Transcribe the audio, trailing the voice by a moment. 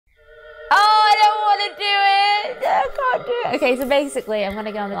Okay, so basically I'm going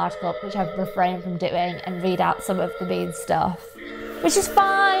to go on the article, which I've refrained from doing, and read out some of the mean stuff, which is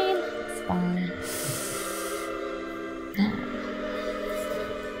fine. It's fine.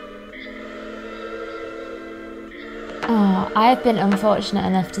 Oh, I've been unfortunate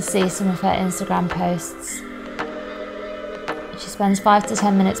enough to see some of her Instagram posts. She spends 5 to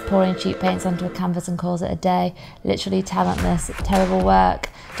 10 minutes pouring cheap paints onto a canvas and calls it a day. Literally talentless, terrible work.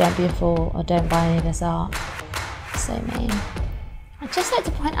 Don't be a fool or don't buy any of this art. So mean. I'd just like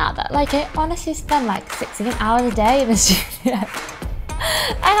to point out that I honestly spend 16 hours a day in the studio.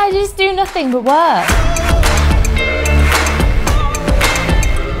 And I just do nothing but work.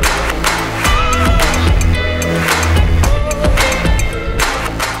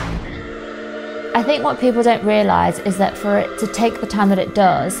 I think what people don't realise is that for it to take the time that it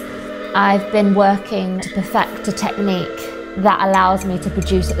does, I've been working to perfect a technique that allows me to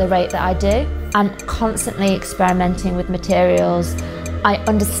produce at the rate that I do. I'm constantly experimenting with materials. I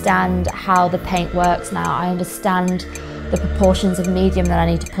understand how the paint works now. I understand the proportions of medium that I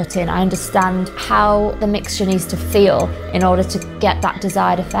need to put in. I understand how the mixture needs to feel in order to get that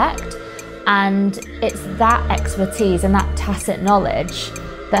desired effect. And it's that expertise and that tacit knowledge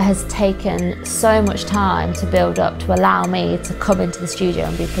that has taken so much time to build up to allow me to come into the studio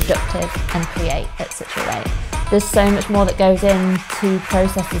and be productive and create at such a rate. There's so much more that goes into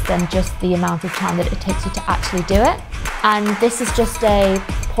processes than just the amount of time that it takes you to actually do it. And this is just a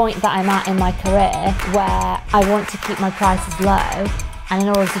point that I'm at in my career where I want to keep my prices low, and in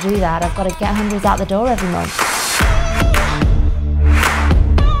order to do that I've got to get hundreds out the door every month.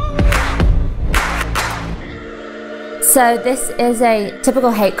 So this is a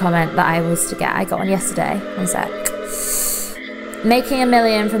typical hate comment that I was to get. I got one yesterday. One sec. Making $1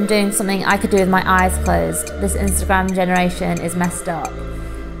 million from doing something I could do with my eyes closed. This Instagram generation is messed up.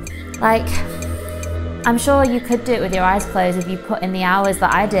 I'm sure you could do it with your eyes closed if you put in the hours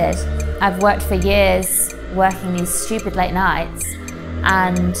that I did. I've worked for years working these stupid late nights,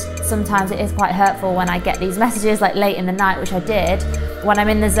 and sometimes it is quite hurtful when I get these messages late in the night, which I did, when I'm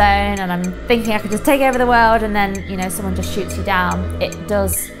in the zone and I'm thinking I could just take over the world, and then someone just shoots you down. It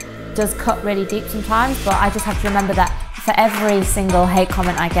does cut really deep sometimes, but I just have to remember that for every single hate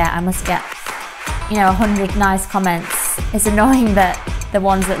comment I get, I must get 100 nice comments. It's annoying that the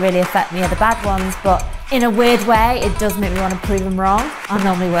ones that really affect me are the bad ones, but in a weird way it does make me want to prove them wrong. I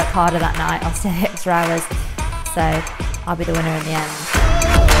normally work harder that night. I'll stay extra hours, so I'll be the winner in the end.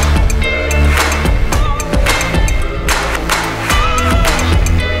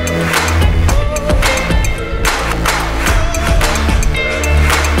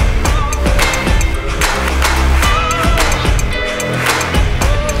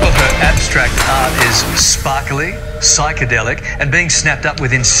 Abstract art is sparkly, psychedelic, and being snapped up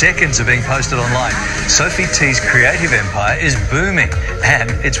within seconds of being posted online. Sophie T's creative empire is booming, and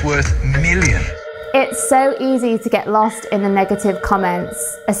it's worth millions. It's so easy to get lost in the negative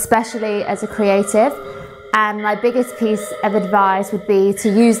comments, especially as a creative, and my biggest piece of advice would be to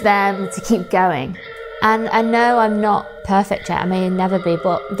use them to keep going. And I know I'm not perfect yet, I may never be,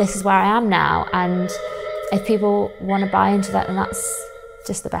 but this is where I am now, and if people want to buy into that, then that's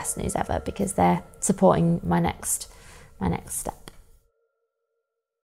just the best news ever, because they're supporting my next step.